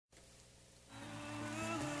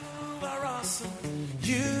awesome.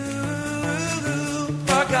 You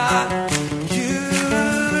are God. You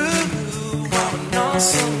are an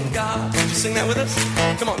awesome God. Sing that with us.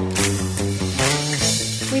 Come on.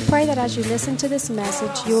 We pray that as you listen to this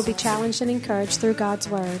message, you will be challenged and encouraged through God's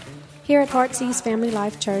Word. Here at Heartsease Family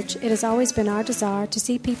Life Church, it has always been our desire to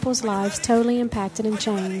see people's lives totally impacted and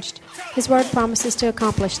changed. His Word promises to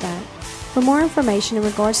accomplish that. For more information in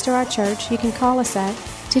regards to our church, you can call us at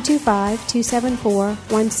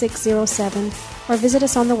 225-274-1607 or visit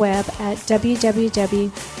us on the web at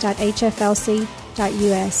www.hflc.us.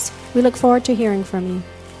 We look forward to hearing from you.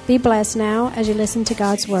 Be blessed now as you listen to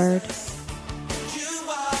God's Word.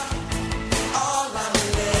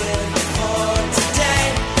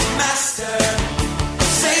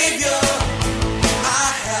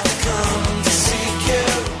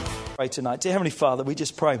 Pray tonight. Dear Heavenly Father, we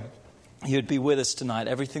just pray you'd be with us tonight.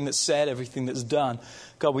 Everything that's said, everything that's done.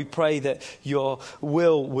 God, we pray that your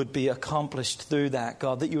will would be accomplished through that,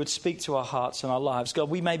 God, that you would speak to our hearts and our lives.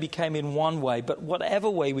 God, we maybe came in one way, but whatever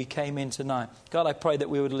way we came in tonight, God, I pray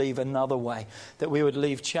that we would leave another way, that we would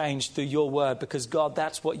leave changed through your word, because, God,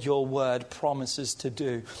 that's what your word promises to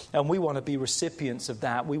do. And we want to be recipients of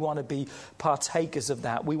that. We want to be partakers of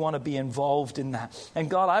that. We want to be involved in that.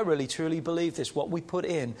 And, God, I really, truly believe this. What we put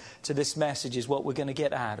in to this message is what we're going to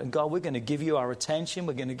get out. And, God, we're going to give you our attention.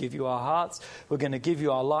 We're going to give you our hearts. We're going to give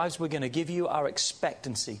you our lives. We're going to give you our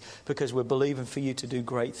expectancy, because we're believing for you to do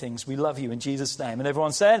great things. We love you in Jesus' name. And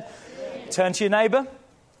everyone said, amen. Turn to your neighbor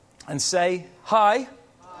and say, hi,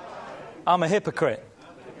 I'm a hypocrite.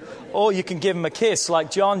 Or you can give him a kiss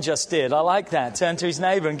like John just did. I like that. Turn to his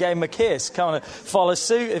neighbor and gave him a kiss. Kind of follow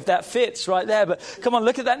suit if that fits right there. But come on,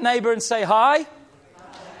 look at that neighbor and say, hi,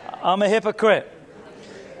 I'm a hypocrite.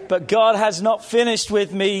 But God has not finished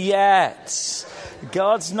with me yet.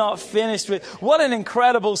 God's not finished with... What an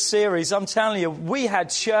incredible series. I'm telling you, we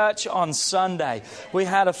had church on Sunday. We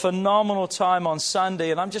had a phenomenal time on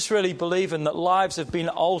Sunday. And I'm just really believing that lives have been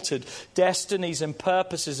altered. Destinies and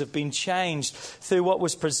purposes have been changed through what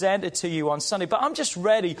was presented to you on Sunday. But I'm just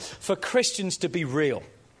ready for Christians to be real.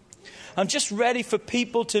 I'm just ready for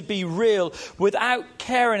people to be real without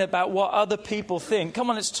caring about what other people think. Come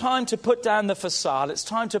on, it's time to put down the facade. It's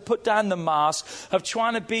time to put down the mask of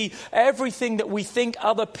trying to be everything that we think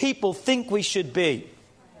other people think we should be.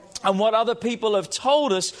 And what other people have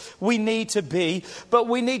told us we need to be, but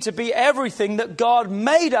we need to be everything that God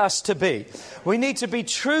made us to be. We need to be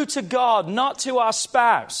true to God, not to our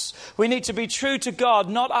spouse. We need to be true to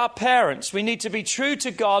God, not our parents. We need to be true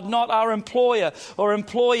to God, not our employer or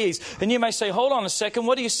employees. And you may say, hold on a second,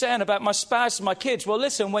 what are you saying about my spouse and my kids? Well,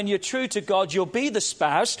 listen, when you're true to God, you'll be the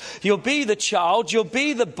spouse, you'll be the child, you'll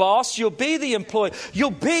be the boss, you'll be the employee.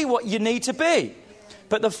 You'll be what you need to be.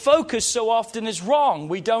 But the focus so often is wrong.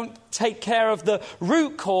 We don't take care of the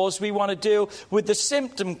root cause. We want to deal with the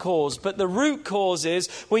symptom cause. But the root cause is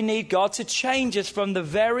we need God to change us from the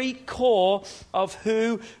very core of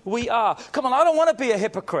who we are. Come on, I don't want to be a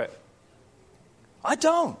hypocrite. I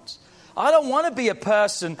don't. I don't want to be a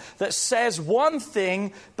person that says one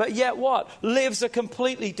thing, but yet what? Lives a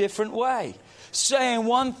completely different way. Saying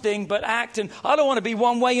one thing, but acting. I don't want to be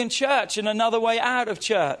one way in church and another way out of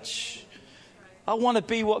church. I want to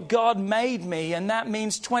be what God made me, and that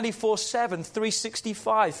means 24/7,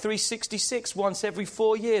 365, 366, once every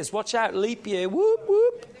 4 years. Watch out, leap year, whoop,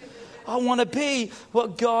 whoop. I want to be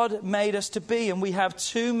what God made us to be, and we have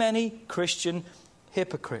too many Christian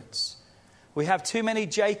hypocrites. We have too many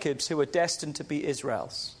Jacobs who are destined to be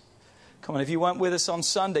Israels. Come on, if you weren't with us on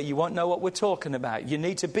Sunday, you won't know what we're talking about. You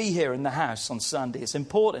need to be here in the house on Sunday. It's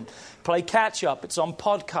important. Play catch up. It's on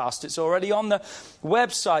podcast. It's already on the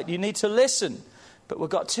website. You need to listen. But we've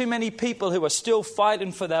got too many people who are still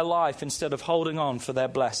fighting for their life instead of holding on for their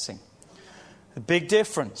blessing. A big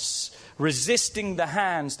difference. Resisting the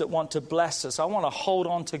hands that want to bless us. I want to hold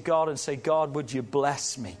on to God and say, God, would you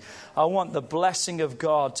bless me? I want the blessing of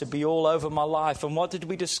God to be all over my life. And what did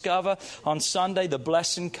we discover on Sunday? The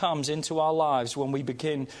blessing comes into our lives when we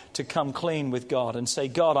begin to come clean with God and say,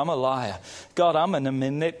 God, I'm a liar. God, I'm a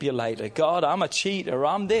manipulator. God, I'm a cheater.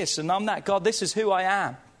 I'm this and I'm that. God, this is who I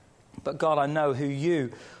am. But God, I know who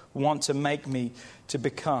you want to make me to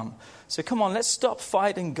become. So come on, let's stop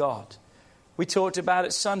fighting God. We talked about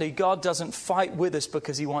it Sunday. God doesn't fight with us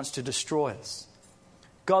because he wants to destroy us.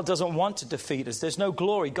 God doesn't want to defeat us. There's no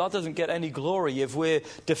glory. God doesn't get any glory if we're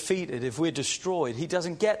defeated, if we're destroyed. He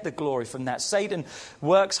doesn't get the glory from that. Satan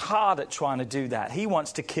works hard at trying to do that. He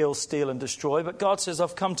wants to kill, steal, and destroy. But God says,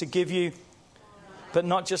 I've come to give you, but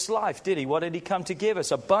not just life, did he? What did he come to give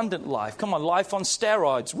us? Abundant life. Come on, life on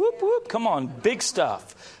steroids. Whoop, whoop. Come on, big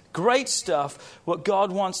stuff. Great stuff, what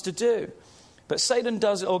God wants to do.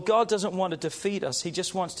 But God doesn't want to defeat us. He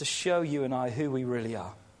just wants to show you and I who we really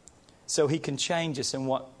are, so He can change us in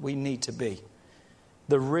what we need to be.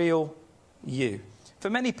 The real you. For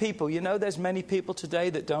many people, there's many people today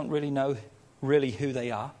that don't really know who they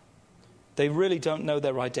are. They really don't know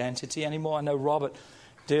their identity anymore. I know Robert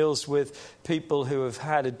deals with people who have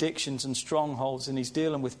had addictions and strongholds, and he's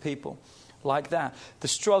dealing with people like that. The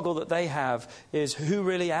struggle that they have is, who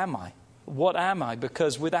really am I? What am I?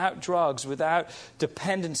 Because without drugs, without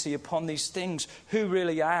dependency upon these things, who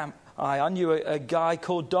really am I? I knew a guy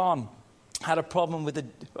called Don, had a problem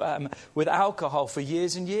with alcohol for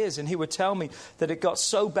years and years, and he would tell me that it got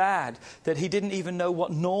so bad that he didn't even know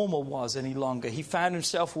what normal was any longer. He found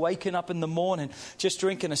himself waking up in the morning just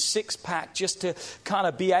drinking a 6-pack just to kind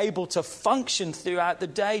of be able to function throughout the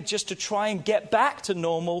day, just to try and get back to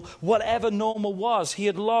normal, whatever normal was. He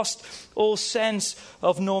had lost all sense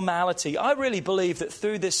of normality. I really believe that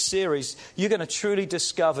through this series, you're going to truly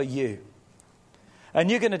discover you. And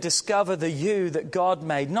you're going to discover the you that God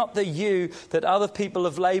made, not the you that other people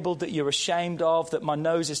have labeled that you're ashamed of, that my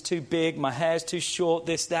nose is too big, my hair's too short,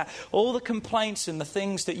 this, that. All the complaints and the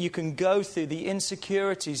things that you can go through, the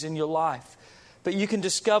insecurities in your life. But you can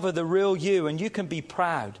discover the real you, and you can be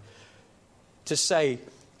proud to say,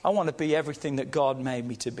 I want to be everything that God made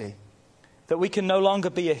me to be. That we can no longer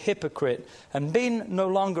be a hypocrite. And being no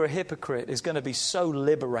longer a hypocrite is going to be so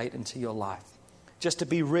liberating to your life. Just to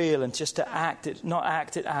be real and just to not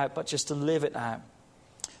act it out, but just to live it out.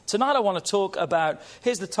 Tonight I want to talk about,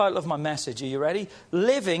 here's the title of my message. Are you ready?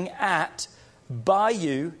 Living at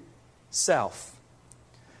Bayou Self.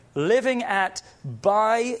 Living at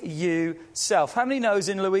Bayou Self. How many knows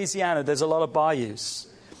in Louisiana there's a lot of bayous?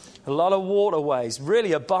 A lot of waterways.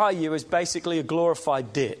 Really, a bayou is basically a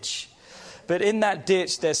glorified ditch. But in that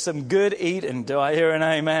ditch, there's some good eating. Do I hear an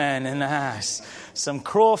amen in the house? Some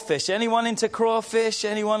crawfish. Anyone into crawfish?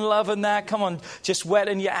 Anyone loving that? Come on, just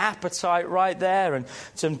whetting your appetite right there. And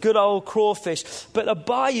some good old crawfish. But a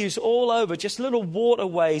bayou's all over, just little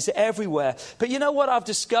waterways everywhere. But you know what I've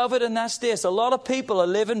discovered? And that's this. A lot of people are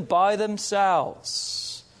living by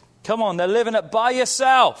themselves. Come on, they're living it by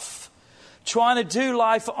yourself. Trying to do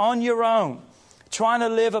life on your own. Trying to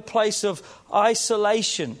live a place of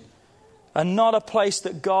isolation. And not a place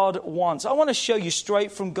that God wants. I want to show you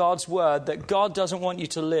straight from God's word that God doesn't want you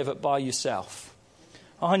to live it by yourself.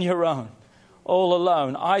 On your own. All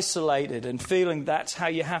alone. Isolated. And feeling that's how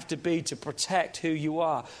you have to be to protect who you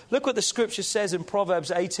are. Look what the scripture says in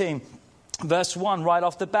Proverbs 18. Verse 1 right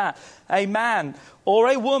off the bat. A man or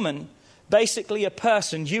a woman, basically a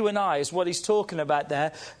person, you and I is what he's talking about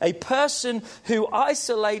there. A person who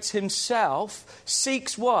isolates himself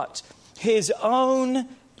seeks what? His own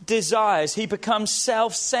desires. He becomes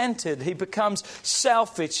self-centered. He becomes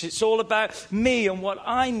selfish. It's all about me and what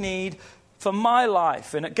I need for my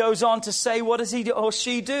life. And it goes on to say, what does he or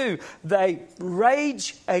she do? They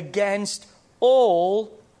rage against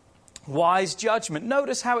all wise judgment.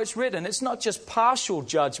 Notice how it's written. It's not just partial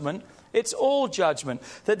judgment. It's all judgment.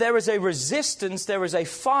 That there is a resistance, there is a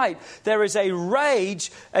fight, there is a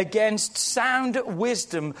rage against sound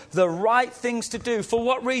wisdom, the right things to do. For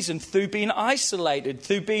what reason? Through being isolated,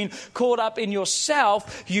 through being caught up in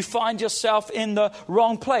yourself, you find yourself in the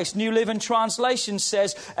wrong place. New Living Translation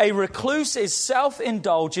says, a recluse is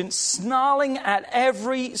self-indulgent, snarling at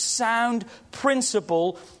every sound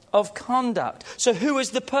principle of conduct. So who is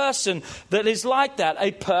the person that is like that?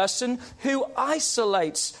 A person who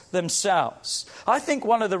isolates themselves. I think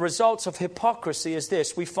one of the results of hypocrisy is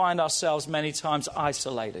this. We find ourselves many times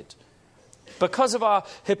isolated. Because of our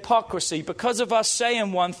hypocrisy, because of us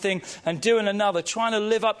saying one thing and doing another, trying to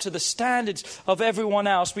live up to the standards of everyone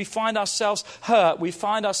else, we find ourselves hurt. We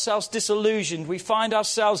find ourselves disillusioned. We find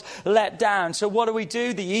ourselves let down. So what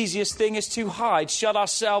do? The easiest thing is to hide, shut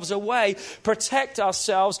ourselves away, protect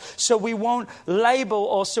ourselves so we won't label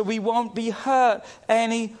or so we won't be hurt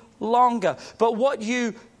any longer. But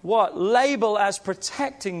what label as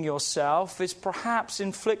protecting yourself is perhaps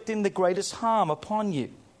inflicting the greatest harm upon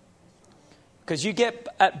you. Because you get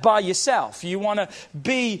by yourself. You want to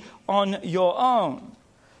be on your own.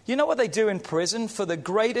 You know what they do in prison? For the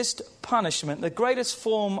greatest punishment, the greatest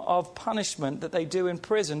form of punishment that they do in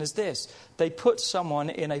prison is this. They put someone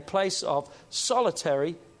in a place of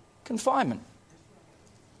solitary confinement.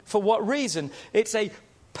 For what reason? It's a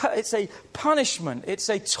punishment. It's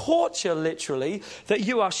a torture, literally, that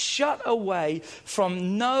you are shut away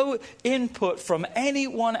from no input from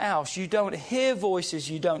anyone else. You don't hear voices.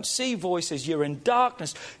 You don't see voices. You're in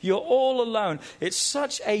darkness. You're all alone. It's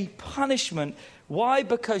such a punishment. Why?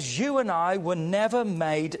 Because you and I were never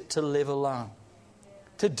made to live alone,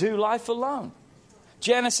 to do life alone.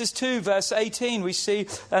 Genesis 2, verse 18, we see,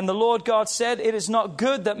 and the Lord God said, it is not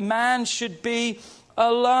good that man should be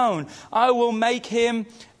alone. I will make him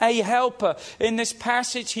a helper. In this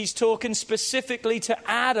passage, he's talking specifically to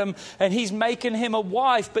Adam, and he's making him a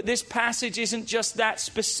wife. But this passage isn't just that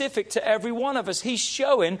specific to every one of us. He's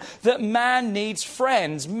showing that man needs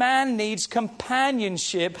friends. Man needs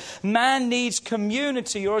companionship. Man needs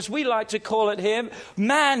community, or as we like to call it here,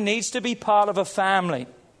 man needs to be part of a family.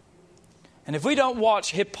 And if we don't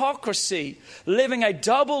watch, hypocrisy, living a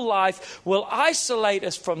double life, will isolate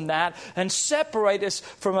us from that and separate us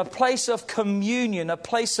from a place of communion, a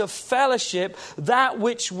place of fellowship, that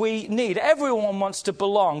which we need. Everyone wants to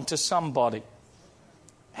belong to somebody.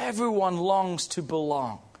 Everyone longs to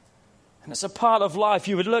belong. And it's a part of life.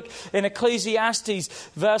 You would look in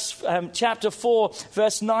Ecclesiastes chapter 4,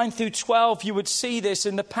 verse 9 through 12. You would see this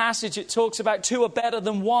in the passage. It talks about two are better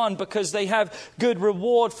than one because they have good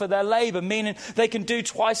reward for their labor, meaning they can do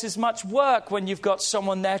twice as much work when you've got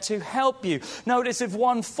someone there to help you. Notice if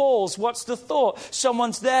one falls, what's the thought?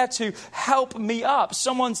 Someone's there to help me up.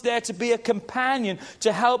 Someone's there to be a companion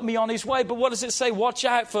to help me on his way. But what does it say? Watch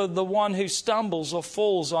out for the one who stumbles or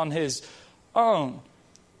falls on his own.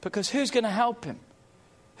 Because who's going to help him?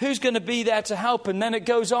 Who's going to be there to help? And then it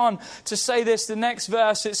goes on to say this, the next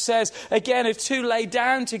verse, it says, again, if two lay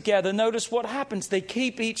down together, notice what happens. They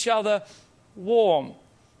keep each other warm.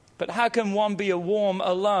 But how can one be warm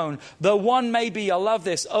alone? Though one may be, I love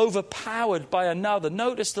this, overpowered by another.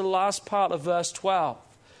 Notice the last part of verse 12.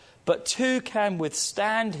 But two can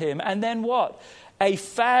withstand him. And then what? A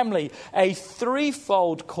family, a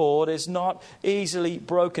threefold cord is not easily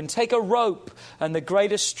broken. Take a rope, and the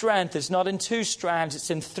greatest strength is not in two strands,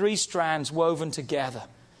 it's in three strands woven together.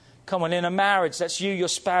 Come on, in a marriage, that's you, your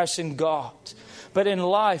spouse, and God. But in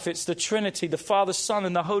life, it's the Trinity, the Father, Son,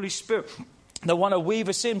 and the Holy Spirit. They want to weave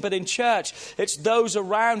us in, but in church, it's those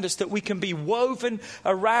around us that we can be woven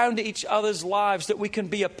around each other's lives, that we can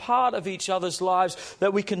be a part of each other's lives,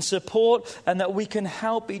 that we can support and that we can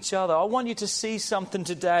help each other. I want you to see something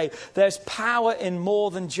today. There's power in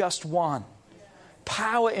more than just one.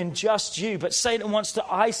 Power in just you, but Satan wants to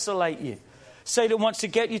isolate you. Satan wants to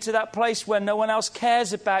get you to that place where no one else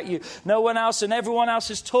cares about you. No one else and everyone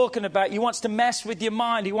else is talking about you. He wants to mess with your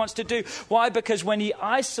mind. He wants to do. Why? Because when he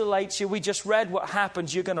isolates you, we just read what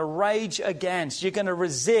happens. You're going to rage against. You're going to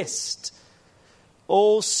resist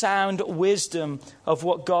all sound wisdom of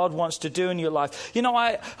what God wants to do in your life. You know,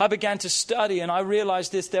 I began to study and I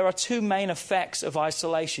realized this. There are two main effects of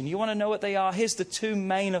isolation. You want to know what they are? Here's the two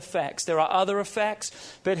main effects. There are other effects,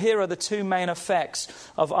 but here are the two main effects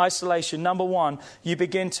of isolation. Number one, you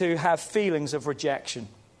begin to have feelings of rejection.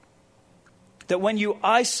 That when you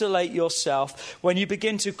isolate yourself, when you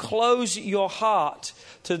begin to close your heart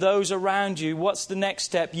to those around you, what's the next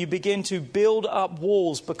step? You begin to build up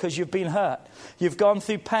walls because you've been hurt. You've gone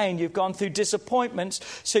through pain. You've gone through disappointments.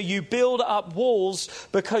 So you build up walls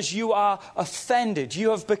because you are offended.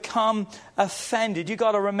 You have become offended. You've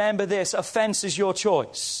got to remember this. Offense is your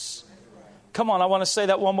choice. Come on, I want to say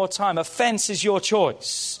that one more time. Offense is your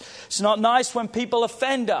choice. It's not nice when people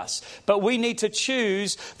offend us, but we need to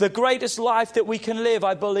choose the greatest life that we can live,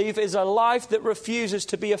 I believe, is a life that refuses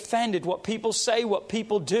to be offended. What people say, what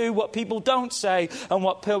people do, what people don't say, and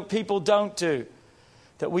what people don't do.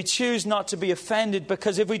 That we choose not to be offended,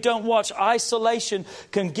 because if we don't watch, isolation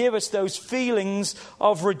can give us those feelings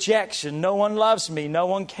of rejection. No one loves me. No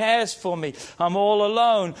one cares for me. I'm all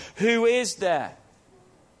alone. Who is there?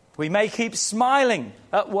 We may keep smiling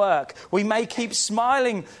at work. We may keep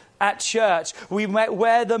smiling at church. We may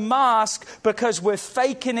wear the mask because we're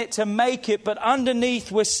faking it to make it. But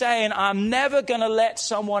underneath we're saying, I'm never going to let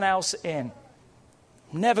someone else in.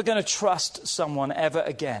 I'm never going to trust someone ever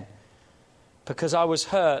again. Because I was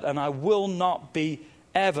hurt and I will not be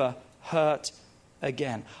ever hurt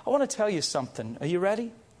again. I want to tell you something. Are you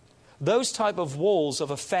ready? Those type of walls of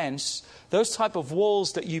offense, those type of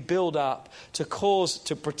walls that you build up to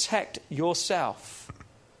protect yourself,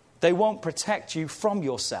 they won't protect you from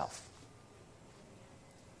yourself.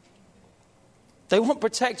 They won't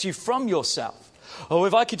protect you from yourself. Oh,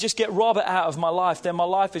 if I could just get Robert out of my life, then my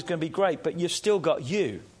life is going to be great. But you've still got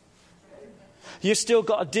you. You've still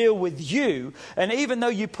got to deal with you. And even though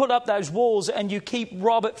you put up those walls and you keep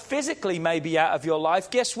Robert physically maybe out of your life,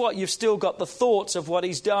 guess what? You've still got the thoughts of what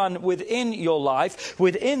he's done within your life,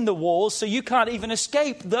 within the walls. So you can't even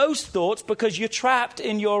escape those thoughts because you're trapped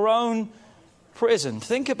in your own prison.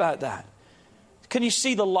 Think about that. Can you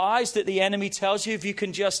see the lies that the enemy tells you? If you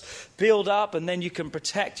can just build up and then you can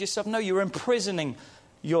protect yourself. No, you're imprisoning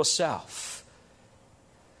yourself.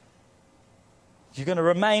 You're going to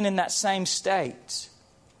remain in that same state.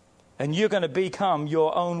 And you're going to become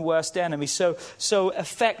your own worst enemy. So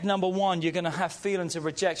effect number one, you're going to have feelings of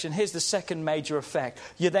rejection. Here's the second major effect.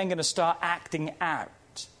 You're then going to start acting out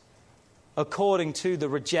according to the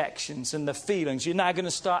rejections and the feelings. You're now going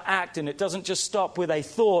to start acting. It doesn't just stop with a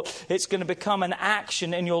thought. It's going to become an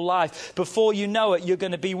action in your life. Before you know it, you're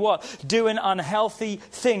going to be what? Doing unhealthy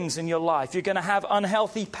things in your life. You're going to have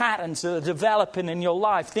unhealthy patterns that are developing in your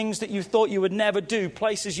life. Things that you thought you would never do.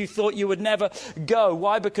 Places you thought you would never go.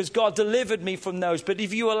 Why? Because God delivered me from those. But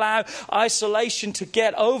if you allow isolation to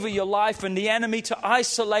get over your life and the enemy to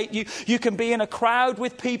isolate you, you can be in a crowd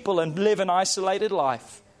with people and live an isolated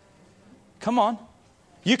life. Come on.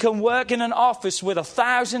 You can work in an office with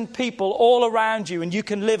 1,000 people all around you and you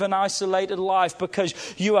can live an isolated life because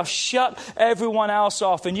you have shut everyone else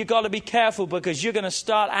off. And you've got to be careful because you're going to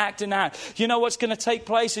start acting out. You know what's going to take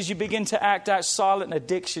place as you begin to act out? Silent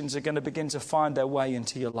addictions are going to begin to find their way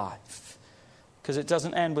into your life. Because it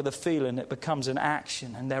doesn't end with a feeling, it becomes an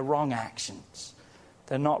action. And they're wrong actions.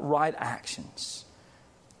 They're not right actions.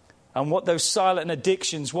 And what those silent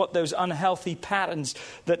addictions, what those unhealthy patterns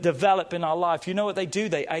that develop in our life, you know what they do?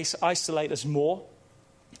 They isolate us more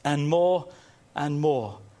and more and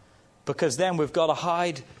more. Because then we've got to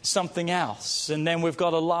hide something else. And then we've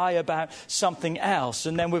got to lie about something else.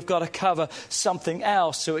 And then we've got to cover something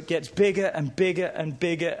else. So it gets bigger and bigger and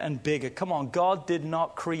bigger and bigger. Come on, God did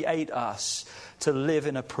not create us to live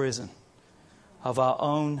in a prison of our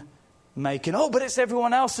own making. Oh, but it's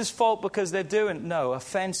everyone else's fault because they're doing. No,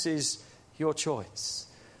 offense is your choice.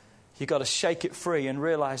 You've got to shake it free and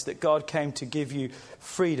realize that God came to give you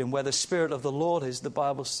freedom. Where the Spirit of the Lord is, the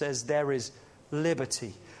Bible says there is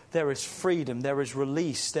liberty. There is freedom. There is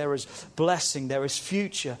release. There is blessing. There is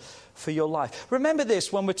future for your life. Remember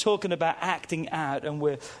this when we're talking about acting out and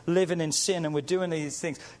we're living in sin and we're doing these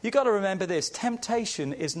things. You've got to remember this.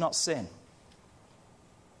 Temptation is not sin.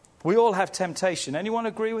 We all have temptation. Anyone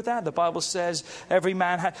agree with that? The Bible says every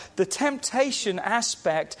man has. The temptation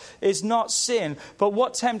aspect is not sin. But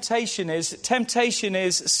what temptation is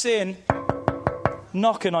sin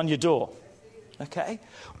knocking on your door. Okay?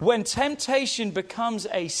 When temptation becomes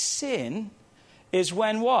a sin is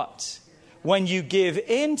when what? When you give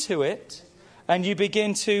into it and you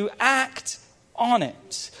begin to act on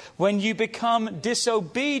it. When you become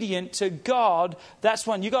disobedient to God, that's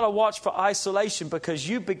when you've got to watch for isolation because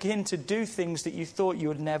you begin to do things that you thought you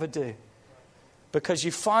would never do. Because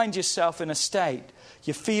you find yourself in a state,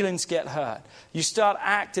 your feelings get hurt. You start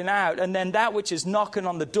acting out, and then that which is knocking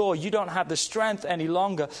on the door, you don't have the strength any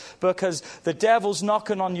longer because the devil's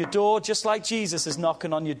knocking on your door just like Jesus is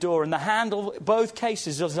knocking on your door. And the handle, both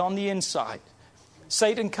cases, is on the inside.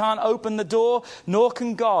 Satan can't open the door, nor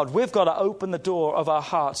can God. We've got to open the door of our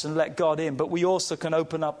hearts and let God in. But we also can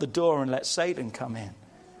open up the door and let Satan come in.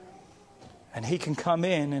 And he can come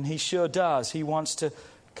in, and he sure does. He wants to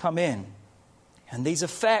come in. And these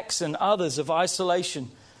effects and others of isolation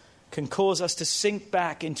can cause us to sink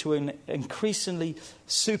back into an increasingly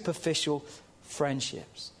superficial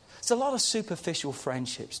friendships. There's a lot of superficial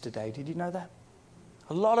friendships today. Did you know that?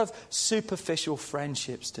 A lot of superficial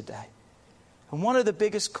friendships today. And one of the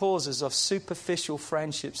biggest causes of superficial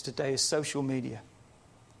friendships today is social media.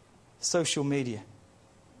 Social media.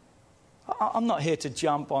 I'm not here to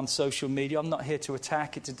jump on social media. I'm not here to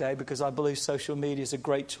attack it today because I believe social media is a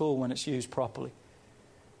great tool when it's used properly.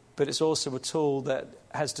 But it's also a tool that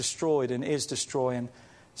has destroyed and is destroying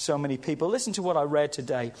so many people. Listen to what I read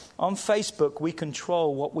today. On Facebook, we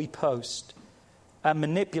control what we post and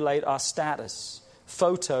manipulate our status,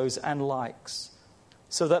 photos, and likes,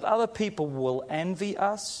 so that other people will envy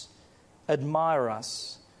us, admire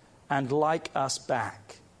us, and like us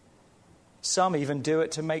back. Some even do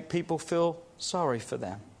it to make people feel sorry for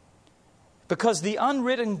them. Because the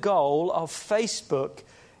unwritten goal of Facebook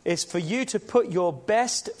is for you to put your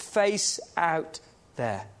best face out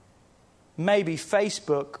there. Maybe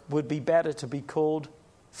Facebook would be better to be called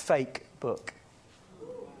Fake Book.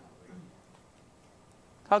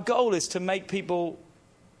 Our goal is to make people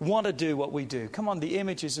want to do what we do. Come on, the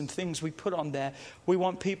images and things we put on there, we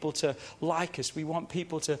want people to like us. We want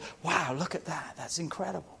people to, wow, look at that. That's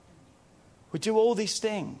incredible. We do all these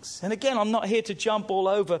things. And again, I'm not here to jump all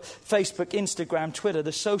over Facebook, Instagram, Twitter,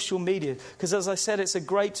 the social media, because as I said, it's a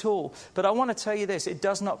great tool. But I want to tell you this, it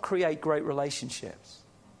does not create great relationships.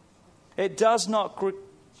 It does not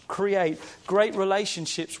create great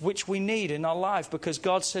relationships, which we need in our life, because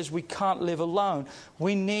God says we can't live alone.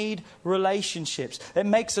 We need relationships. It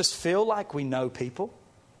makes us feel like we know people,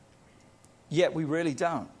 yet we really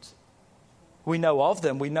don't. We know of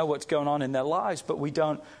them, we know what's going on in their lives, but we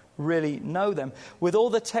don't really know them. With all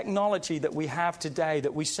the technology that we have today,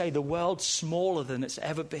 that we say the world's smaller than it's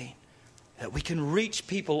ever been. that we can reach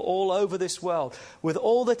people all over this world with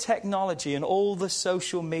all the technology and all the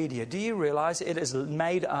social media. Do you realize it has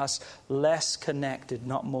made us less connected,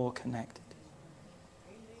 not more connected?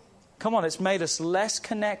 Come on, it's made us less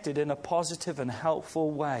connected in a positive and helpful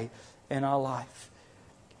way in our life.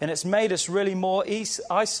 And it's made us really more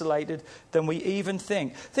isolated than we even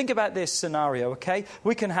think. Think about this scenario, okay?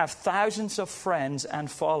 We can have thousands of friends and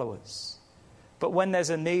followers. But when there's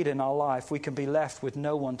a need in our life, we can be left with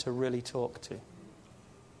no one to really talk to.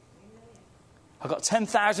 I've got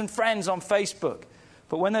 10,000 friends on Facebook.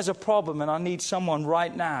 But when there's a problem and I need someone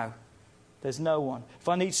right now, there's no one. If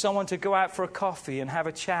I need someone to go out for a coffee and have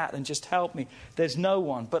a chat and just help me, there's no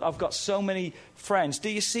one. But I've got so many friends. Do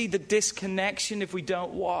you see the disconnection if we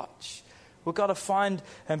don't watch? We've got to find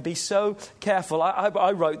and be so careful.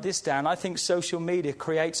 I wrote this down. I think social media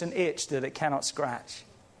creates an itch that it cannot scratch.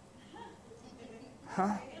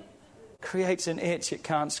 Creates an itch it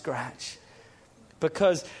can't scratch.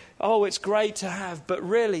 Because, it's great to have, but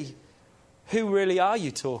really, who really are you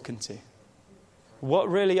talking to? What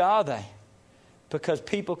really are they? Because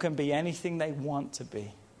people can be anything they want to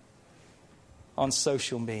be on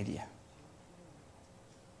social media.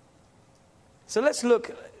 So let's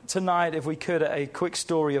look tonight, if we could, at a quick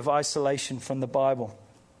story of isolation from the Bible.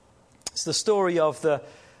 It's the story of the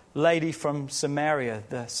lady from Samaria,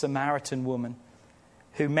 the Samaritan woman,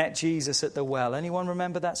 who met Jesus at the well. Anyone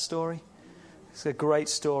remember that story? It's a great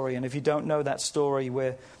story. And if you don't know that story,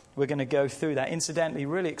 we're going to go through that. Incidentally,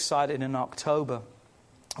 really excited in October.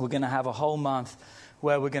 We're going to have a whole month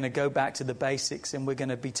where we're going to go back to the basics and we're going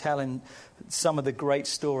to be telling some of the great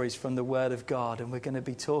stories from the Word of God. And we're going to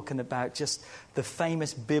be talking about just the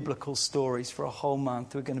famous biblical stories for a whole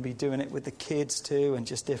month. We're going to be doing it with the kids too and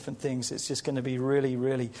just different things. It's just going to be really,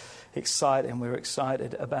 really exciting. We're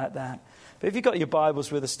excited about that. But if you've got your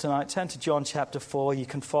Bibles with us tonight, turn to John chapter 4. You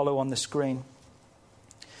can follow on the screen.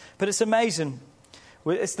 But it's amazing.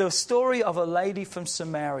 It's the story of a lady from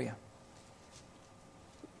Samaria.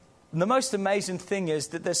 And the most amazing thing is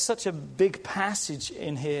that there's such a big passage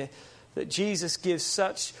in here that Jesus gives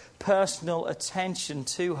such personal attention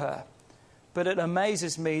to her. But it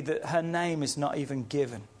amazes me that her name is not even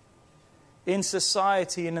given. In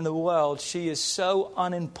society and in the world, she is so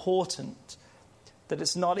unimportant that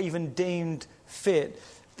it's not even deemed fit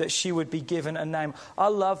that she would be given a name. I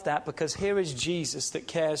love that because here is Jesus that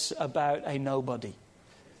cares about a nobody.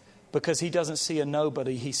 Because he doesn't see a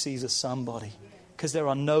nobody, he sees a somebody. Because there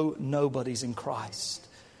are no nobodies in Christ.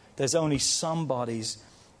 There's only somebodies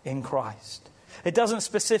in Christ. It doesn't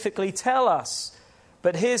specifically tell us,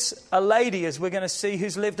 but here's a lady, as we're going to see,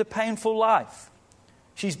 who's lived a painful life.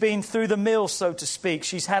 She's been through the mill, so to speak.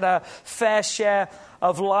 She's had a fair share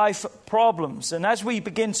of life problems. And as we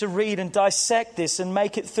begin to read and dissect this and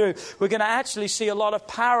make it through, we're going to actually see a lot of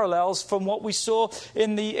parallels from what we saw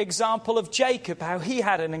in the example of Jacob, how he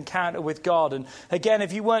had an encounter with God. And again,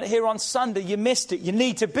 if you weren't here on Sunday, you missed it. You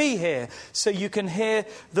need to be here so you can hear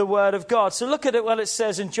the word of God. So look at it, what it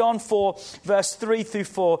says in John 4, verse 3 through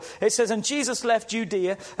 4. It says, "And Jesus left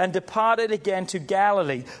Judea and departed again to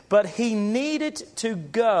Galilee, but he needed to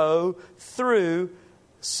go through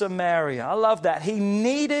Samaria." I love that. He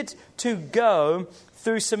needed to go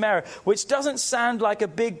through Samaria, which doesn't sound like a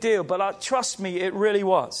big deal, but trust me, it really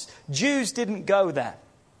was. Jews didn't go there.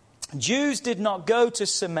 Jews did not go to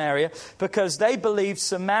Samaria because they believed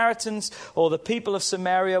Samaritans, or the people of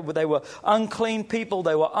Samaria, they were unclean people,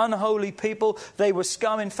 they were unholy people, they were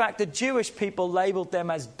scum. In fact, the Jewish people labeled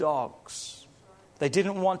them as dogs. They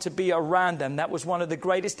didn't want to be around them. That was one of the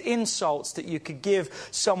greatest insults that you could give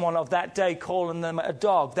someone of that day, calling them a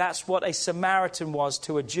dog. That's what a Samaritan was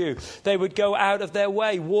to a Jew. They would go out of their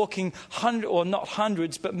way, walking not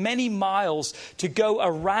hundreds, but many miles to go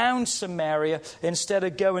around Samaria instead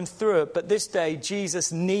of going through it. But this day,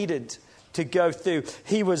 Jesus needed to go through.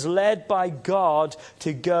 He was led by God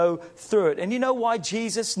to go through it. And you know why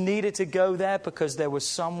Jesus needed to go there? Because there was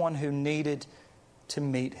someone who needed to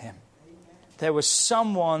meet him. There was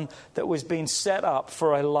someone that was being set up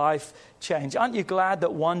for a life change. Aren't you glad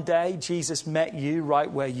that one day Jesus met you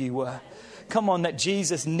right where you were? Come on, that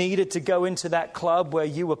Jesus needed to go into that club where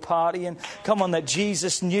you were partying. Come on, that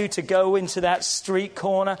Jesus knew to go into that street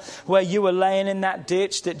corner where you were laying in that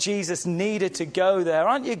ditch, that Jesus needed to go there.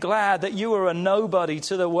 Aren't you glad that you were a nobody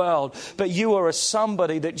to the world, but you were a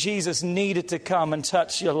somebody that Jesus needed to come and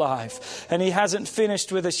touch your life? And he hasn't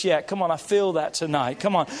finished with us yet. Come on, I feel that tonight.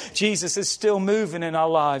 Come on, Jesus is still moving in our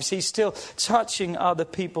lives. He's still touching other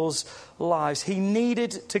people's lives. He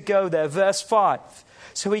needed to go there. Verse 5.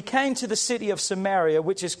 "So he came to the city of Samaria,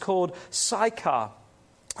 which is called Sychar,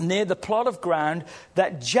 near the plot of ground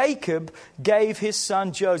that Jacob gave his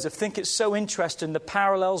son Joseph. I think it's so interesting, the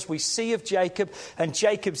parallels we see of Jacob, and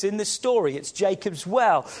Jacob's in this story. It's Jacob's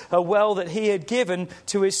well, a well that he had given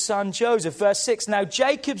to his son Joseph. Verse 6, now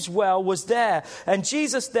Jacob's well was there, and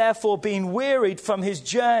Jesus therefore, being wearied from his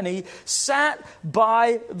journey, sat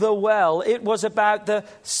by the well. It was about the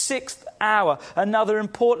 6th hour. Another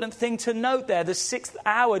important thing to note there, the 6th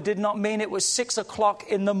hour did not mean it was 6 o'clock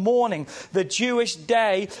in the morning. The Jewish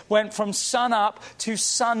day went from sun up to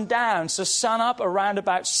sundown. So sun up around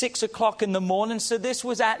about 6 o'clock in the morning. So this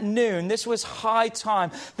was at noon. This was high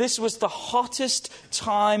time. This was the hottest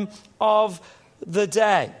time of the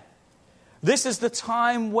day. This is the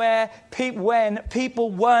time when people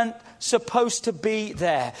weren't supposed to be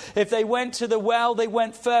there. If they went to the well, they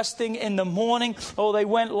went first thing in the morning or they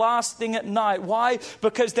went last thing at night. Why?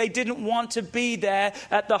 Because they didn't want to be there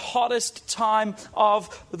at the hottest time of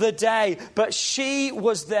the day. But she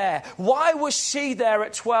was there. Why was she there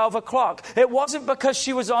at 12 o'clock? It wasn't because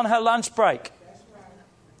she was on her lunch break.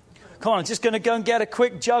 Come on, I'm just going to go and get a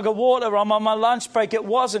quick jug of water. I'm on my lunch break. It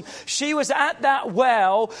wasn't. She was at that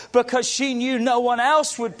well because she knew no one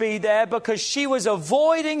else would be there, because she was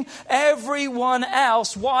avoiding everyone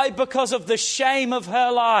else. Why? Because of the shame of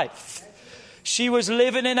her life. She was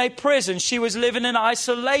living in a prison. She was living in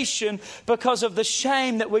isolation because of the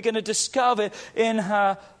shame that we're going to discover in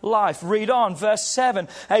her life. Read on, verse 7.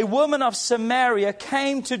 A woman of Samaria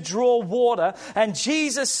came to draw water, and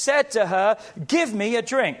Jesus said to her, give me a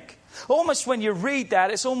drink. Almost when you read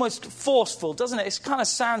that, it's almost forceful, doesn't it? It kind of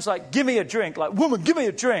sounds like, give me a drink, like, woman, give me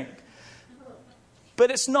a drink. But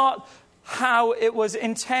it's not how it was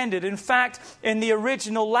intended. In fact, in the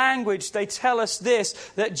original language, they tell us this,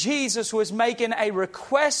 that Jesus was making a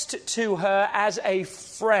request to her as a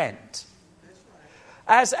friend.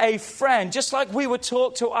 As a friend, just like we would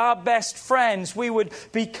talk to our best friends, we would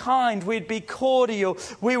be kind, we'd be cordial,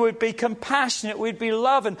 we would be compassionate, we'd be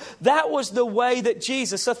loving. That was the way that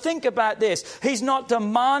Jesus, so think about this. He's not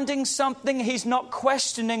demanding something. He's not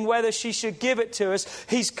questioning whether she should give it to us.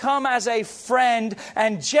 He's come as a friend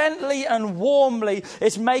and gently and warmly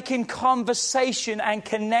is making conversation and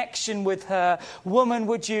connection with her. Woman,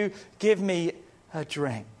 would you give me a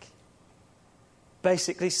drink?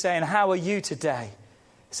 Basically saying, how are you today?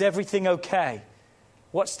 Is everything okay?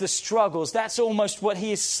 What's the struggles? That's almost what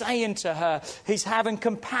he is saying to her. He's having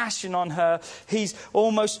compassion on her. He's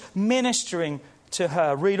almost ministering to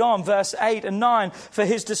her. Read on, verse 8 and 9. For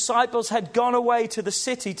his disciples had gone away to the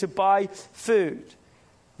city to buy food.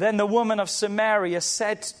 Then the woman of Samaria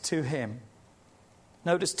said to him,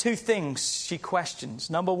 notice two things she questions.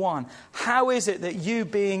 Number one, how is it that you,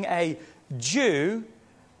 being a Jew,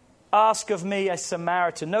 ask of me, a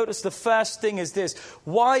Samaritan? Notice the first thing is this.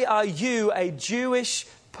 Why are you, a Jewish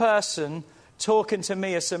person, talking to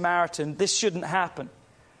me, a Samaritan? This shouldn't happen.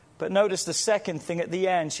 But notice the second thing at the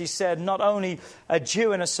end. She said, not only a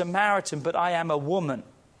Jew and a Samaritan, but I am a woman.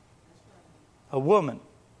 A woman.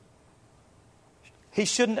 He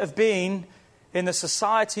shouldn't have been in the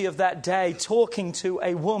society of that day talking to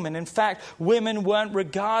a woman. In fact, women weren't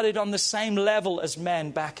regarded on the same level as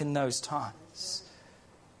men back in those times.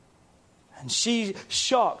 And she's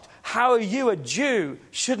shocked. How are you, a Jew,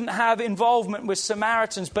 shouldn't have involvement with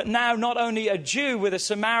Samaritans, but now not only a Jew with a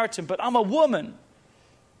Samaritan, but I'm a woman.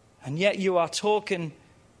 And yet you are talking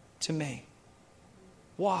to me.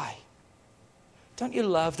 Why? Don't you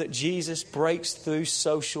love that Jesus breaks through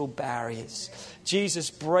social barriers? Jesus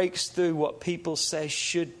breaks through what people say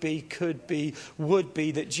should be, could be, would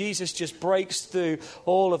be. That Jesus just breaks through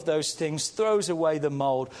all of those things, throws away the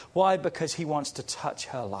mold. Why? Because he wants to touch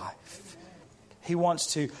her life. He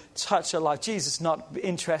wants to touch her life. Jesus is not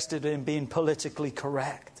interested in being politically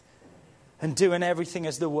correct and doing everything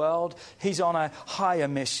as the world. He's on a higher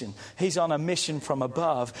mission. He's on a mission from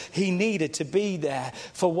above. He needed to be there.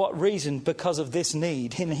 For what reason? Because of this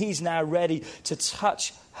need. And he's now ready to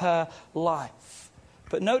touch her life.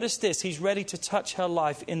 But notice this. He's ready to touch her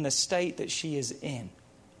life in the state that she is in.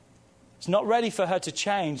 He's not ready for her to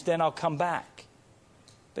change. Then I'll come back.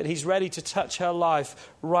 But he's ready to touch her life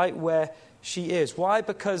right where she is. Why?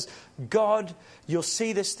 Because God, you'll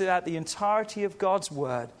see this throughout the entirety of God's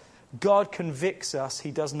word, God convicts us. He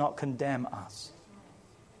does not condemn us.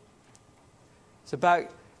 It's about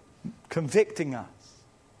convicting us,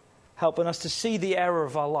 helping us to see the error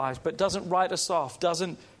of our lives, but doesn't write us off,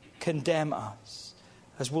 doesn't condemn us.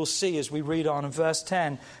 As we'll see as we read on in verse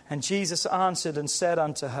 10, and Jesus answered and said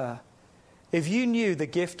unto her, if you knew the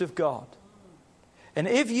gift of God, and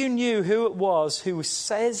if you knew who it was who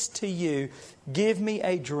says to you, give me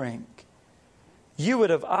a drink, you would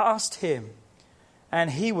have asked him,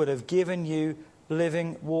 and he would have given you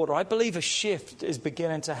living water. I believe a shift is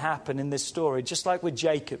beginning to happen in this story, just like with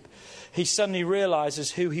Jacob. He suddenly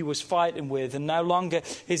realizes who he was fighting with, and no longer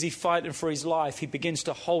is he fighting for his life. He begins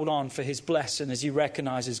to hold on for his blessing as he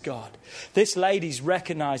recognizes God. This lady's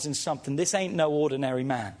recognizing something. This ain't no ordinary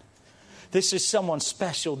man. This is someone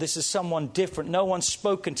special. This is someone different. No one's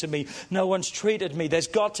spoken to me. No one's treated me. There's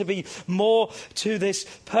got to be more to this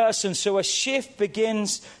person. So a shift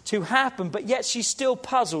begins to happen, but yet she's still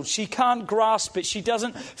puzzled. She can't grasp it. She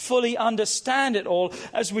doesn't fully understand it all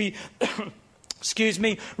as we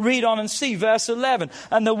read on and see verse 11.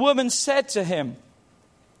 And the woman said to him,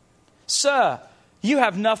 "Sir, you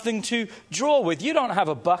have nothing to draw with. You don't have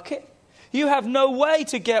a bucket. You have no way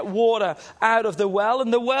to get water out of the well,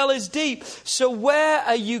 and the well is deep. So where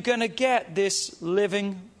are you going to get this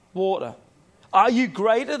living water? Are you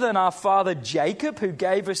greater than our father Jacob, who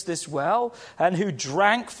gave us this well and who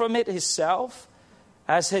drank from it himself,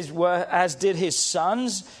 as did his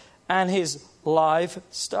sons and his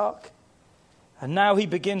livestock?" And now he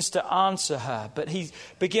begins to answer her, but he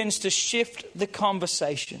begins to shift the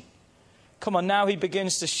conversation. Come on, now he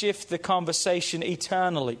begins to shift the conversation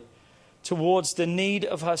eternally towards the need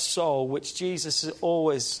of her soul, which Jesus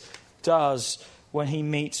always does when he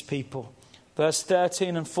meets people. Verse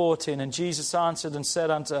 13 and 14, and Jesus answered and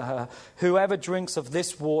said unto her, "Whoever drinks of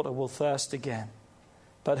this water will thirst again.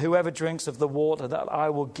 But whoever drinks of the water that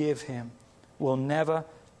I will give him will never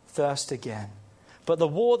thirst again. But the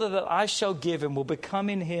water that I shall give him will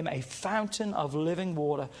become in him a fountain of living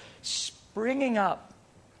water, springing up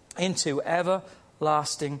into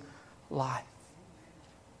everlasting life."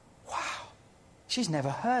 Wow. She's never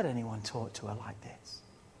heard anyone talk to her like this.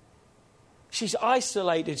 She's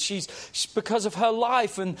isolated. She's because of her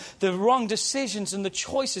life and the wrong decisions and the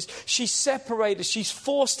choices. She's separated. She's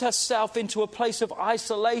forced herself into a place of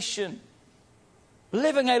isolation,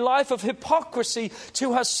 living a life of hypocrisy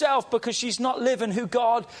to herself because she's not living who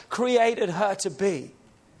God created her to be.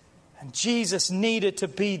 And Jesus needed to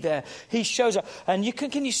be there. He shows up. And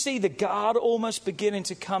can you see the guard almost beginning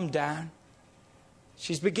to come down?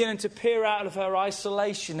 She's beginning to peer out of her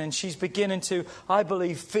isolation, and she's beginning to, I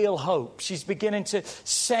believe, feel hope. She's beginning to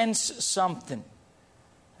sense something.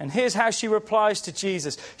 And here's how she replies to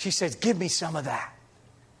Jesus. She says, "Give me some of that.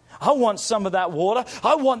 I want some of that water.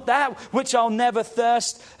 I want that which I'll never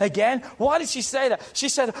thirst again." Why did she say that? She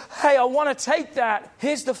said, "Hey, I want to take that."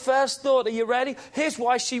 Here's the first thought. Are you ready? Here's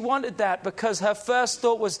why she wanted that. Because her first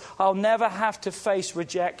thought was, I'll never have to face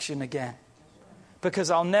rejection again.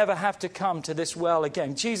 Because I'll never have to come to this well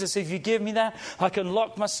again. Jesus, if you give me that, I can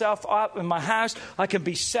lock myself up in my house. I can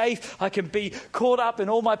be safe. I can be caught up in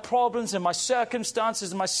all my problems and my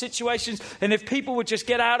circumstances and my situations. And if people would just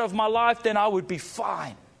get out of my life, then I would be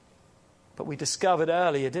fine. But we discovered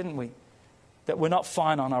earlier, didn't we, that we're not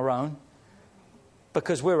fine on our own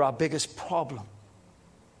because we're our biggest problem.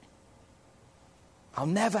 I'll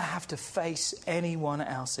never have to face anyone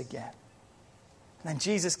else again. And then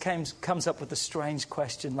Jesus comes up with a strange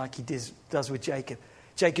question like he does with Jacob.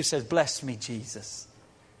 Jacob says, "Bless me, Jesus."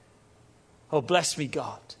 "Oh, bless me,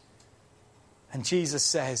 God." And Jesus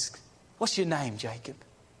says, "What's your name, Jacob?"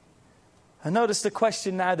 And notice the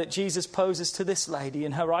question now that Jesus poses to this lady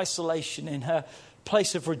in her isolation, in her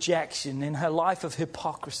place of rejection, in her life of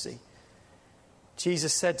hypocrisy.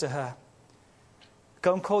 Jesus said to her,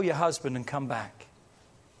 "Go and call your husband and come back.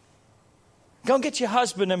 Go and get your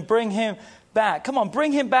husband and bring him back. Come on,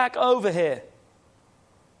 bring him back over here."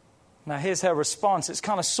 Now here's her response. It's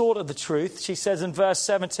kind of sort of the truth. She says in verse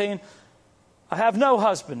 17, "I have no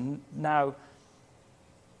husband." Now,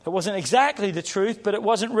 it wasn't exactly the truth, but it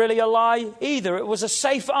wasn't really a lie either. It was a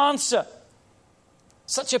safe answer.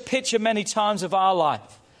 Such a picture many times of our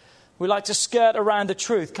life. We like to skirt around the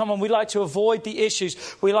truth. Come on, we like to avoid the issues.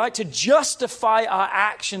 We like to justify our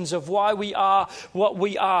actions of why we are what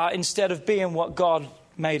we are instead of being what God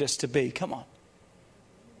made us to be. Come on.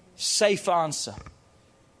 Safe answer.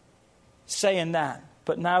 Saying that.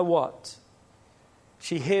 But now what?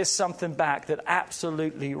 She hears something back that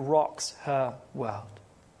absolutely rocks her world.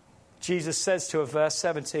 Jesus says to her, verse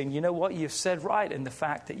 17, "You know what? You've said right in the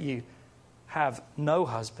fact that you have no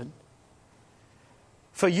husband.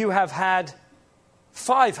 For you have had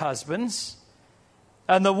 5 husbands,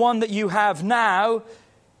 and the one that you have now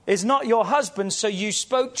is not your husband, so you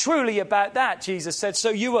spoke truly about that," Jesus said. "So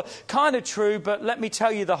you were kind of true, but let me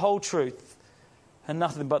tell you the whole truth, and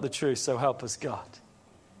nothing but the truth, so help us God."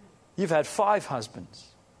 You've had 5 husbands.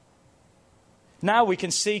 Now we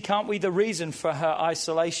can see, can't we, the reason for her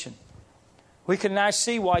isolation. We can now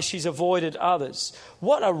see why she's avoided others.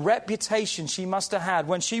 What a reputation she must have had.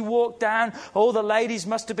 When she walked down, all the ladies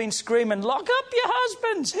must have been screaming, "Lock up your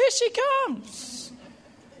husbands, here she comes."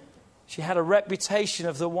 She had a reputation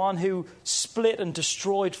of the one who split and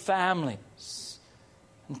destroyed families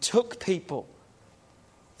and took people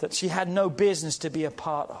that she had no business to be a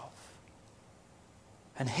part of.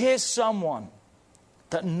 And here's someone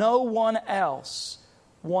that no one else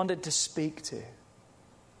wanted to speak to.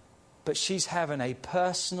 But she's having a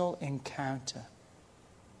personal encounter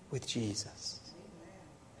with Jesus.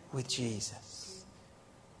 With Jesus.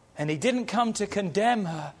 And he didn't come to condemn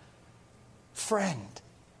her. Friend,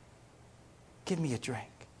 give me a drink.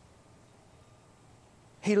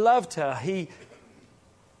 He loved her. He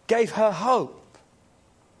gave her hope.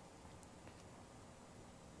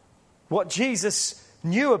 What Jesus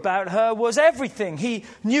knew about her was everything. He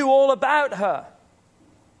knew all about her.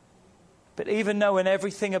 But even knowing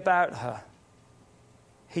everything about her,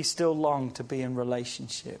 he still longed to be in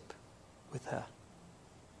relationship with her.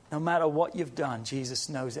 No matter what you've done, Jesus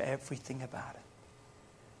knows everything about it.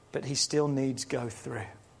 But he still needs go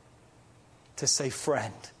through to say,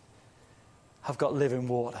 friend, I've got living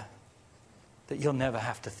water that you'll never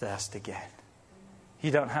have to thirst again.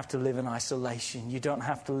 You don't have to live in isolation. You don't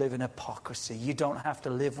have to live in hypocrisy. You don't have to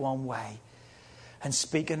live one way and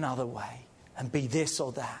speak another way and be this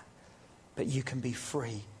or that. But you can be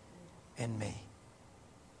free in me.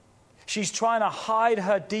 She's trying to hide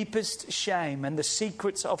her deepest shame and the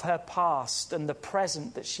secrets of her past and the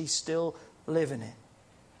present that she's still living in.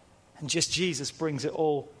 And just Jesus brings it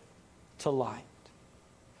all to light.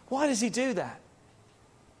 Why does he do that?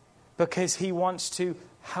 Because he wants to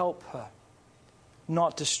help her,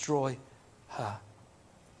 not destroy her.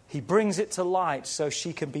 He brings it to light so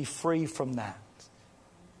she can be free from that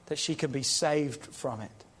she can be saved from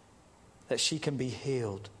it, that she can be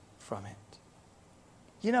healed from it.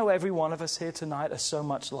 You know, every one of us here tonight are so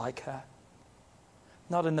much like her.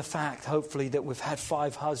 Not in the fact, hopefully, that we've had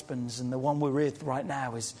 5 husbands and the one we're with right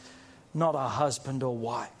now is not our husband or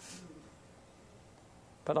wife.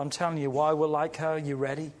 But I'm telling you why we're like her. Are you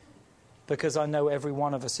ready? Because I know every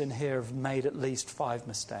one of us in here have made at least 5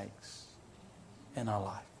 mistakes in our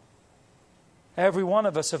life. Every one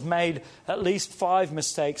of us have made at least 5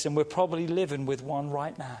 mistakes, and we're probably living with one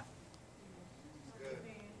right now.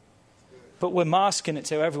 But we're masking it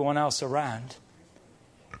to everyone else around.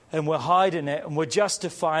 And we're hiding it and we're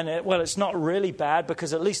justifying it. Well, it's not really bad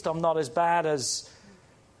because at least I'm not as bad as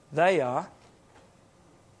they are.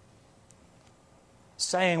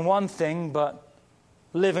 Saying one thing but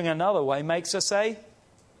living another way makes us a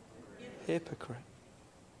hypocrite.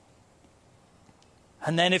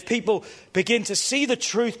 And then if people begin to see the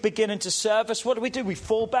truth beginning to surface, what do? We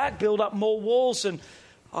fall back, build up more walls and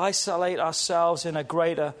isolate ourselves in a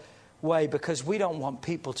greater way because we don't want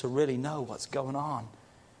people to really know what's going on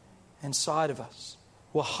inside of us.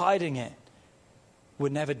 We're hiding it. We're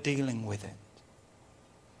never dealing with it.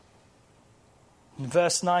 In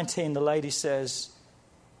verse 19, the lady says,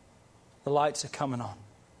 the lights are coming on.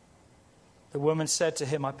 The woman said to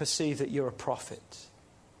him, I perceive that you're a prophet.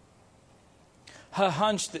 Her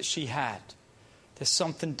hunch that she had, there's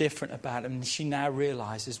something different about him, and she now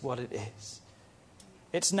realizes what it is.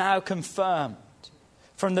 It's now confirmed.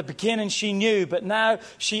 From the beginning she knew, but now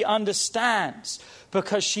she understands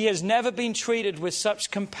because she has never been treated with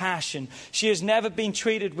such compassion. She has never been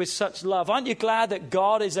treated with such love. Aren't you glad that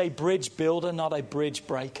God is a bridge builder, not a bridge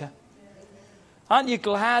breaker? Aren't you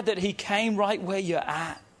glad that he came right where you're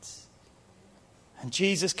at? And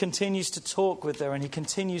Jesus continues to talk with her and he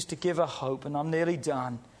continues to give her hope. And I'm nearly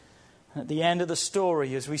done. At the end of the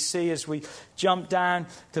story, as we jump down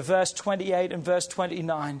to verse 28 and verse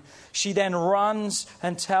 29, she then runs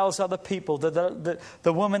and tells other people. The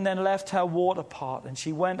woman then left her water pot and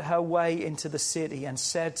she went her way into the city and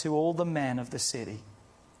said to all the men of the city,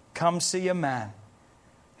 come see a man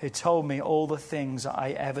who told me all the things I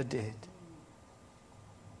ever did.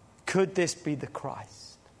 Could this be the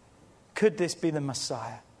Christ? Could this be the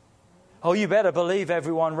Messiah? Oh, you better believe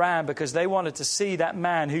everyone ran because they wanted to see that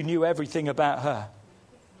man who knew everything about her.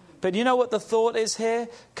 But you know what the thought is here?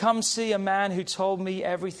 Come see a man who told me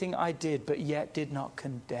everything I did, but yet did not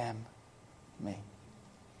condemn me.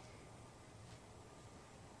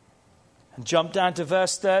 And jump down to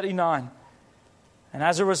verse 39. And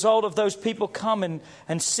as a result of those people coming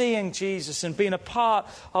and seeing Jesus and being a part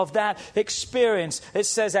of that experience, it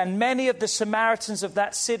says, and many of the Samaritans of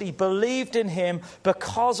that city believed in him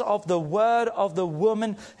because of the word of the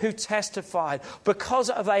woman who testified. Because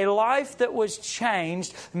of a life that was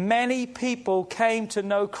changed, many people came to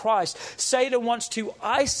know Christ. Satan wants to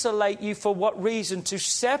isolate you for what reason? To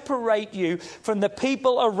separate you from the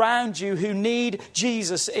people around you who need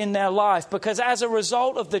Jesus in their life. Because as a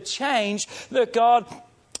result of the change that God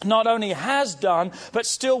not only has done, but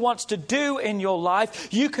still wants to do in your life,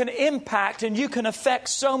 you can impact and you can affect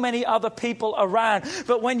so many other people around.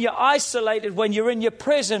 But when you're isolated, when you're in your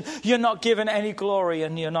prison, you're not given any glory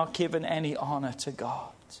and you're not given any honor to God.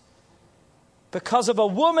 Because of a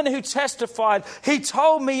woman who testified, he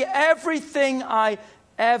told me everything I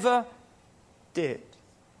ever did.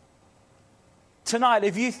 Tonight,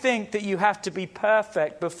 if you think that you have to be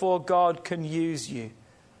perfect before God can use you,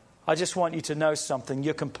 I just want you to know something.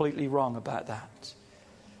 You're completely wrong about that.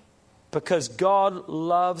 Because God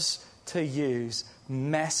loves to use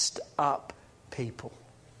messed up people.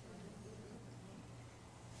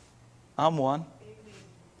 I'm one.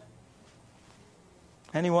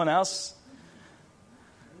 Anyone else?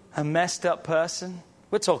 A messed up person?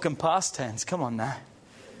 We're talking past tense. Come on now.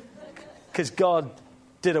 Because God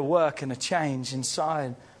did a work and a change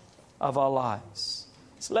inside of our lives.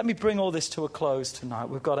 So let me bring all this to a close tonight.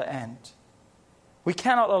 We've got to end. We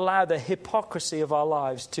cannot allow the hypocrisy of our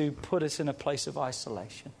lives to put us in a place of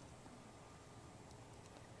isolation.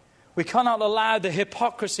 We cannot allow the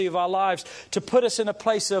hypocrisy of our lives to put us in a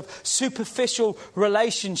place of superficial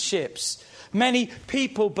relationships. Many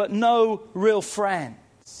people, but no real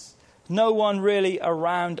friends. No one really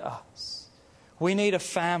around us. We need a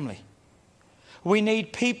family. We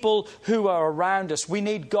need people who are around us. We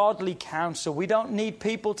need godly counsel. We don't need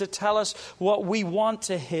people to tell us what we want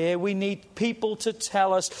to hear. We need people to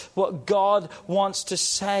tell us what God wants to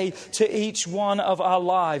say to each one of our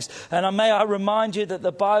lives. And may I remind you that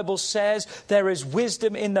the Bible says there is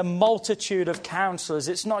wisdom in the multitude of counselors.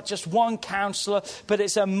 It's not just one counselor, but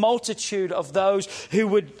it's a multitude of those who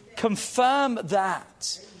would confirm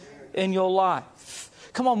that in your life.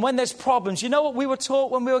 Come on, when there's problems, you know what we were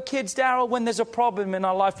taught when we were kids, Darryl? When there's a problem in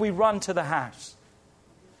our life, we run to the house.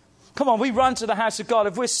 Come on, we run to the house of God.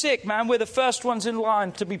 If we're sick, man, we're the first ones in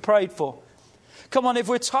line to be prayed for. Come on, if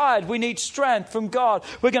we're tired, we need strength from God.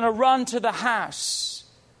 We're going to run to the house.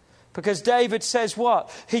 Because David says what?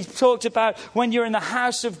 He talked about when you're in the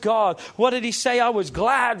house of God. What did he say? I was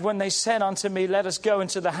glad when they said unto me, let us go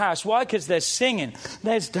into the house. Why? Because there's singing,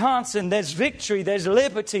 there's dancing, there's victory, there's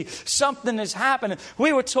liberty. Something is happening.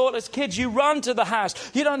 We were taught as kids, you run to the house.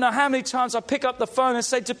 You don't know how many times I pick up the phone and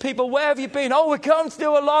say to people, where have you been? Oh, we're going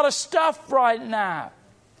through a lot of stuff right now.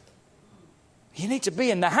 You need to be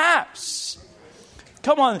in the house.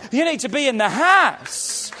 Come on, you need to be in the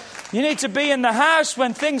house. You need to be in the house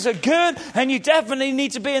when things are good, and you definitely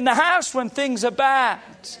need to be in the house when things are bad.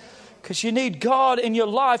 Because you need God in your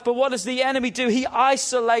life. But what does the enemy do? He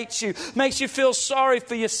isolates you, makes you feel sorry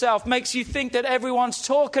for yourself, makes you think that everyone's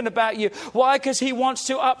talking about you. Why? Because he wants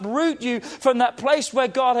to uproot you from that place where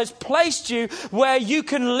God has placed you, where you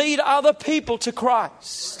can lead other people to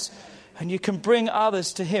Christ. And you can bring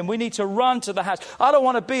others to him. We need to run to the house. I don't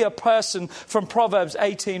want to be a person from Proverbs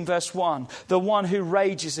 18 verse 1. The one who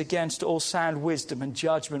rages against all sound wisdom and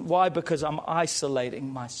judgment. Why? Because I'm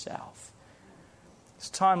isolating myself.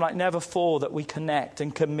 It's time like never before that we connect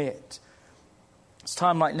and commit. It's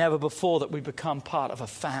time like never before that we become part of a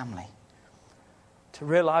family. To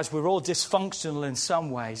realize we're all dysfunctional in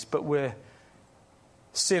some ways, but we're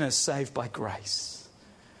sinners saved by grace.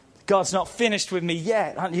 God's not finished with me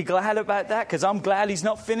yet. Aren't you glad about that? Because I'm glad he's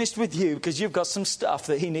not finished with you, because you've got some stuff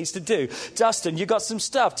that he needs to do. Dustin, you got some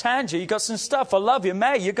stuff. Tanja, you got some stuff. I love you.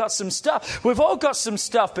 May, you got some stuff. We've all got some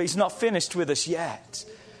stuff, but he's not finished with us yet.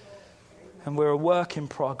 And we're a work in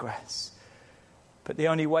progress. But the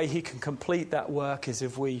only way he can complete that work is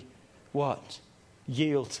if we, what?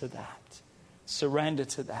 Yield to that. Surrender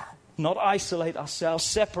to that. Not isolate ourselves,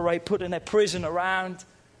 separate, put in a prison around,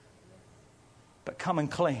 but come and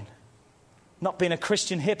clean. Not being a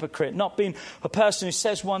Christian hypocrite. Not being a person who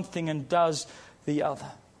says one thing and does the other.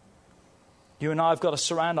 You and I have got to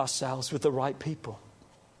surround ourselves with the right people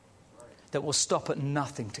that will stop at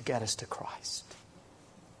nothing to get us to Christ.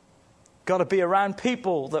 Got to be around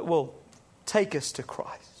people that will take us to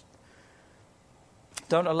Christ.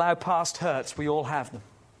 Don't allow past hurts. We all have them.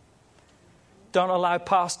 Don't allow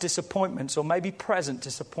past disappointments or maybe present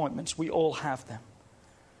disappointments. We all have them.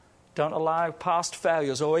 Don't allow past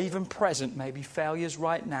failures or even present, maybe failures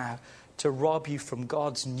right now, to rob you from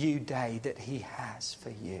God's new day that he has for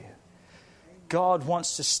you. God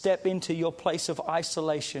wants to step into your place of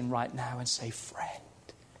isolation right now and say, friend,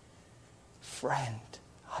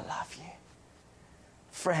 I love you.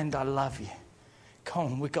 Friend, I love you. Come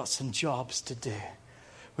on, we've got some jobs to do.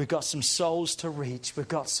 We've got some souls to reach. We've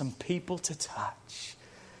got some people to touch.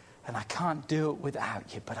 And I can't do it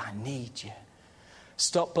without you, but I need you.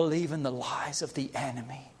 Stop believing the lies of the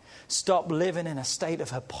enemy. Stop living in a state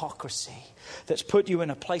of hypocrisy that's put you in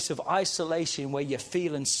a place of isolation where you're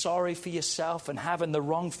feeling sorry for yourself and having the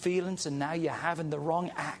wrong feelings, and now you're having the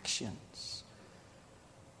wrong actions.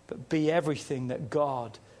 But be everything that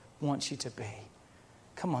God wants you to be.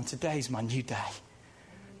 Come on, today's my new day.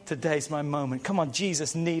 Today's my moment. Come on,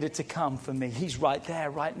 Jesus needed to come for me. He's right there,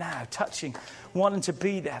 right now, touching, wanting to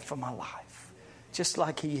be there for my life, just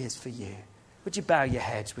like He is for you. Would you bow your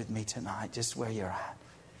heads with me tonight, just where you're at?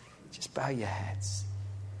 Just bow your heads.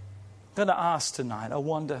 I'm going to ask tonight, I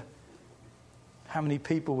wonder how many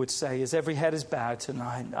people would say, as every head is bowed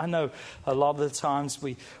tonight. I know a lot of the times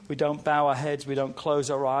we don't bow our heads, we don't close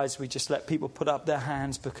our eyes, we just let people put up their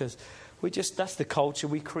hands because that's the culture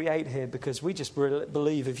we create here, because we just really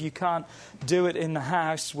believe if you can't do it in the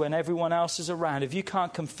house when everyone else is around, if you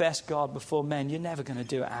can't confess God before men, you're never going to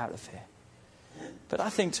do it out of here. But I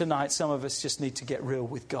think tonight some of us just need to get real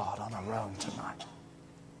with God on our own tonight.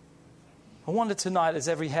 I wonder tonight, as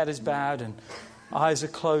every head is bowed and eyes are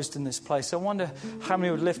closed in this place, I wonder how many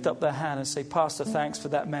would lift up their hand and say, Pastor, thanks for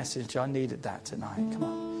that message. I needed that tonight. Come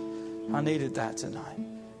on. I needed that tonight.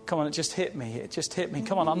 Come on, it just hit me. It just hit me.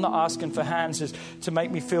 Come on, I'm not asking for hands to make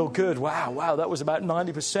me feel good. Wow, that was about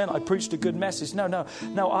 90%. I preached a good message. No,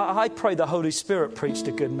 I pray the Holy Spirit preached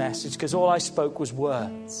a good message, because all I spoke was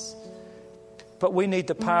words. But we need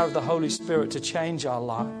the power of the Holy Spirit to change our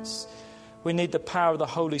lives. We need the power of the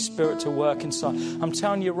Holy Spirit to work inside. I'm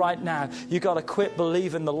telling you right now, you've got to quit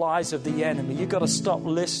believing the lies of the enemy. You've got to stop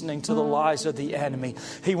listening to the lies of the enemy.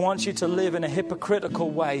 He wants you to live in a hypocritical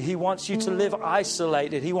way. He wants you to live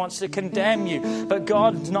isolated. He wants to condemn you. But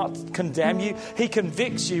God does not condemn you. He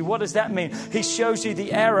convicts you. What does that mean? He shows you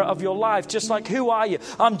the error of your life. Just like, who are you?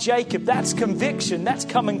 I'm Jacob. That's conviction. That's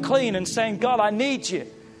coming clean and saying, God, I need you.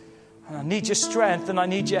 And I need your strength and I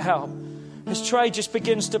need your help. As Trey just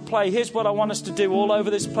begins to play, here's what I want us to do all over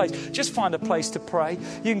this place. Just find a place to pray.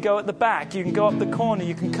 You can go at the back. You can go up the corner.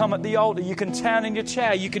 You can come at the altar. You can turn in your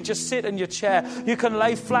chair. You can just sit in your chair. You can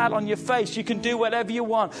lay flat on your face. You can do whatever you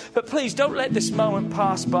want. But please don't let this moment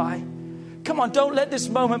pass by. Come on, don't let this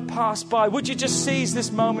moment pass by. Would you just seize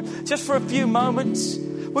this moment just for a few moments?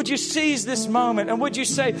 Would you seize this moment and would you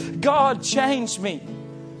say, God, change me?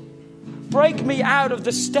 Break me out of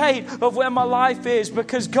the state of where my life is,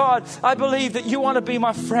 because God, I believe that you want to be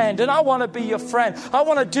my friend and I want to be your friend. I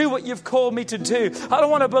want to do what you've called me to do. I don't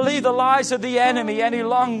want to believe the lies of the enemy any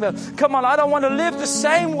longer. Come on, I don't want to live the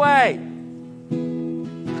same way.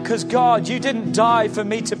 Because God, you didn't die for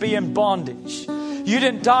me to be in bondage. You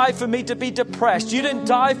didn't die for me to be depressed. You didn't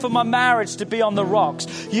die for my marriage to be on the rocks.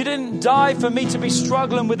 You didn't die for me to be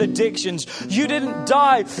struggling with addictions. You didn't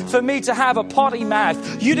die for me to have a potty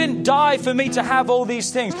mouth. You didn't die for me to have all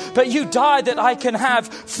these things. But you died that I can have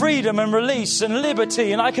freedom and release and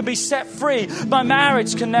liberty, and I can be set free. My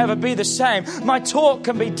marriage can never be the same. My talk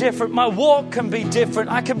can be different. My walk can be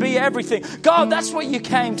different. I can be everything. God, that's what you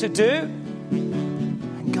came to do.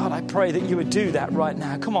 God, I pray that you would do that right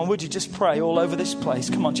now. Come on, would you just pray all over this place?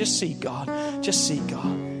 Come on, just see God. Just see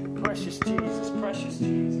God. Precious Jesus, precious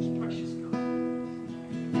Jesus, precious God.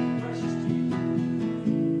 Precious Jesus.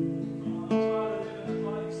 I'm tired of living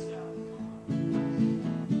by myself.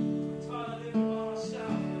 I'm tired of living by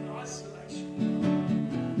myself in isolation.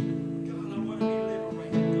 God, I want to be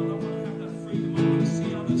liberated. God, I want to have that freedom. I want to see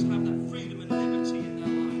others have that freedom and liberty in their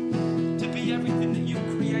life. To be everything that you've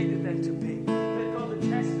created them to be.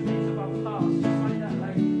 Testimonies of our past, just like that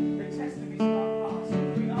lady, the testimonies of our past,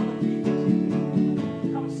 bring other people to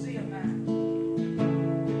you. Come see a man.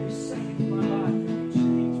 You saved my life and you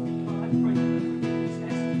changed me. God, I pray that there would be a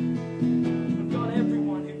testimony. And God,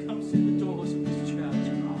 everyone who comes through the doors of this church,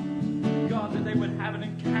 God, that they would have an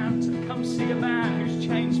encounter. Come see a man who's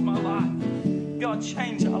changed my life. God,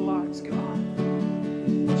 change our lives, God.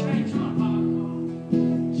 Change my heart,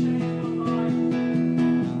 God. Change my life.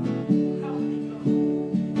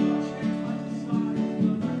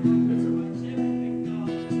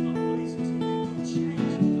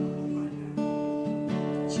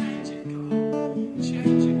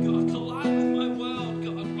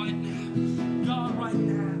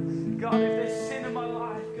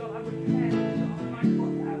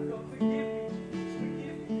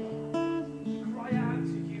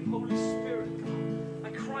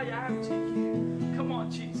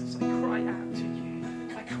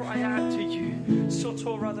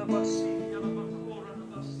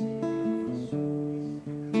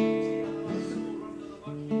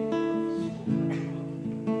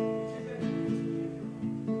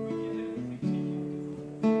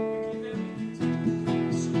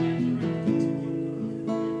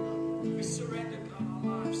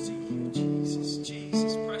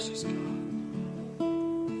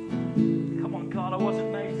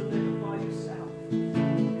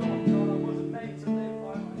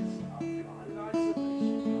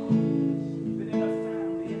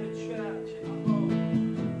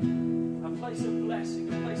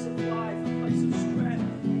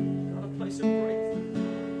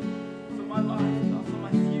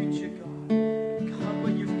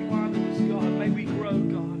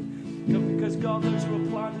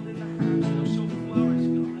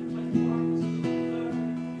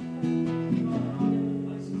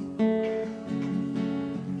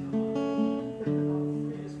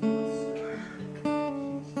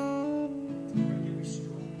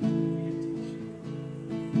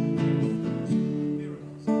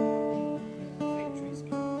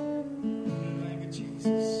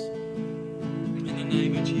 Jesus. In the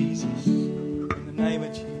name of Jesus. In the name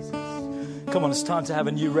of Jesus. Come on, it's time to have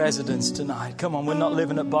a new residence tonight. Come on, we're not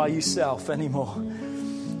living at Bayou Self anymore.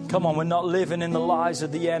 Come on, we're not living in the lies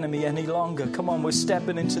of the enemy any longer. Come on, we're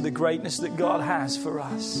stepping into the greatness that God has for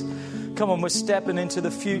us. Come on, we're stepping into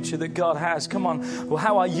the future that God has. Come on, well,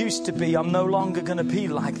 how I used to be, I'm no longer going to be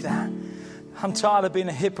like that. I'm tired of being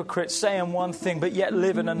a hypocrite, saying one thing, but yet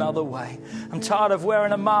living another way. I'm tired of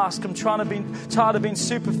wearing a mask. I'm tired of being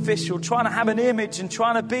superficial, trying to have an image and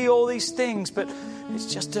trying to be all these things. But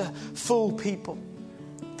it's just to fool people,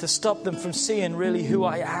 to stop them from seeing really who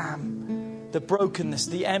I am. The brokenness,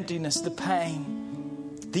 the emptiness, the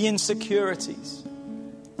pain, the insecurities.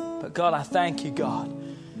 But God, I thank you, God,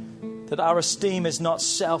 that our esteem is not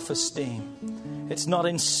self-esteem. It's not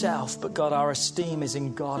in self, but God, our esteem is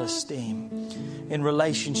in God esteem, in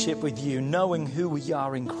relationship with you, knowing who we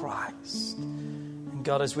are in Christ. And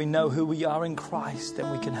God, as we know who we are in Christ,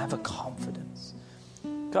 then we can have a confidence.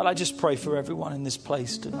 God, I just pray for everyone in this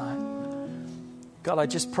place tonight. God, I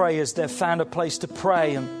just pray as they've found a place to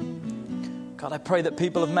pray. And God, I pray that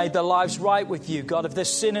people have made their lives right with you. God, if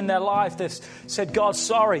there's sin in their life, they've said, God,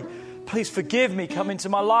 sorry, please forgive me, come into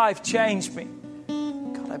my life, change me.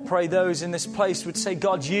 I pray those in this place would say,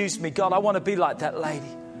 God, use me. God, I want to be like that lady.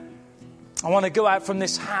 I want to go out from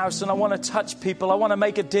this house and I want to touch people. I want to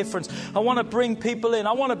make a difference. I want to bring people in.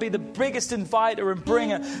 I want to be the biggest inviter and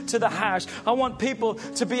bringer to the house. I want people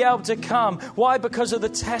to be able to come. Why? Because of the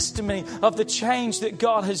testimony of the change that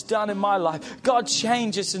God has done in my life. God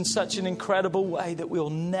changes in such an incredible way that we'll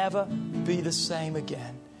never be the same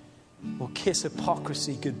again. We'll kiss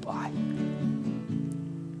hypocrisy goodbye.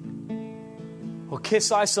 We'll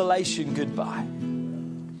kiss isolation goodbye.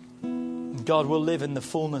 And God will live in the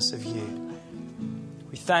fullness of you.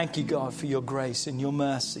 We thank you, God, for your grace and your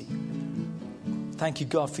mercy. Thank you,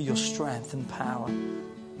 God, for your strength and power. And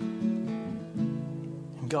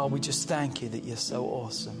God, we just thank you that you're so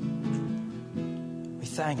awesome. We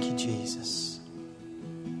thank you, Jesus.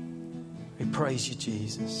 We praise you,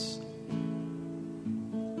 Jesus.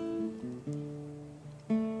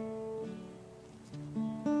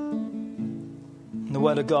 In the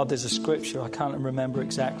Word of God, there's a scripture. I can't remember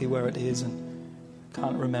exactly where it is and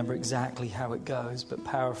can't remember exactly how it goes, but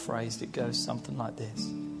paraphrased, it goes something like this.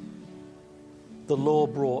 The law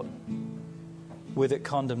brought with it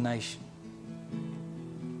condemnation,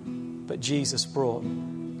 but Jesus brought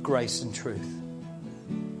grace and truth.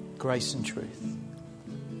 Grace and truth.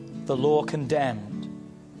 The law condemned,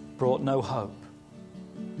 brought no hope,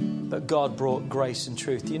 but God brought grace and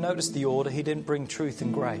truth. Do you notice the order? He didn't bring truth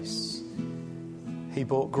and grace. He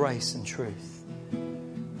brought grace and truth,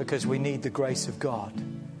 because we need the grace of God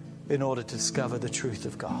in order to discover the truth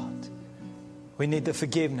of God. We need the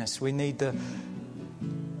forgiveness. We need the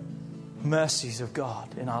mercies of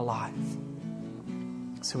God in our life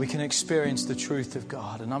so we can experience the truth of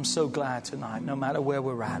God. And I'm so glad tonight, no matter where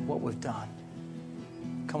we're at, what we've done,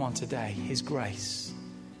 come on today, His grace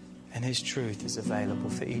and His truth is available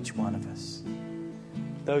for each one of us.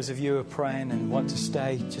 Those of you who are praying and want to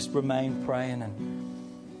stay, just remain praying. And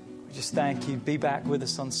we just thank you. Be back with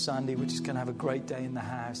us on Sunday. We're just going to have a great day in the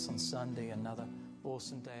house on Sunday. Another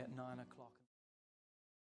awesome day at 9 o'clock.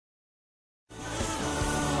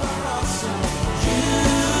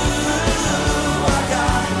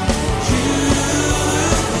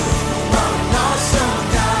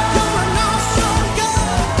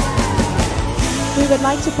 We would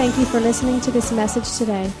like to thank you for listening to this message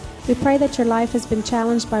today. We pray that your life has been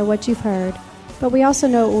challenged by what you've heard, but we also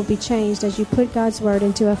know it will be changed as you put God's Word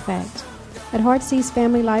into effect. At Heartsease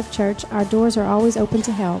Family Life Church, our doors are always open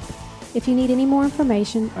to help. If you need any more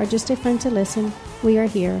information or just a friend to listen, we are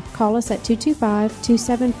here. Call us at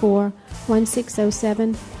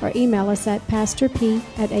 225-274-1607 or email us at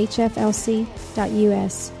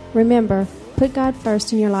pastorp@hflc.us. Remember, put God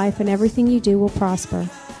first in your life and everything you do will prosper.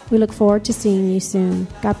 We look forward to seeing you soon.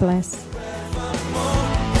 God bless.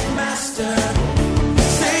 Master.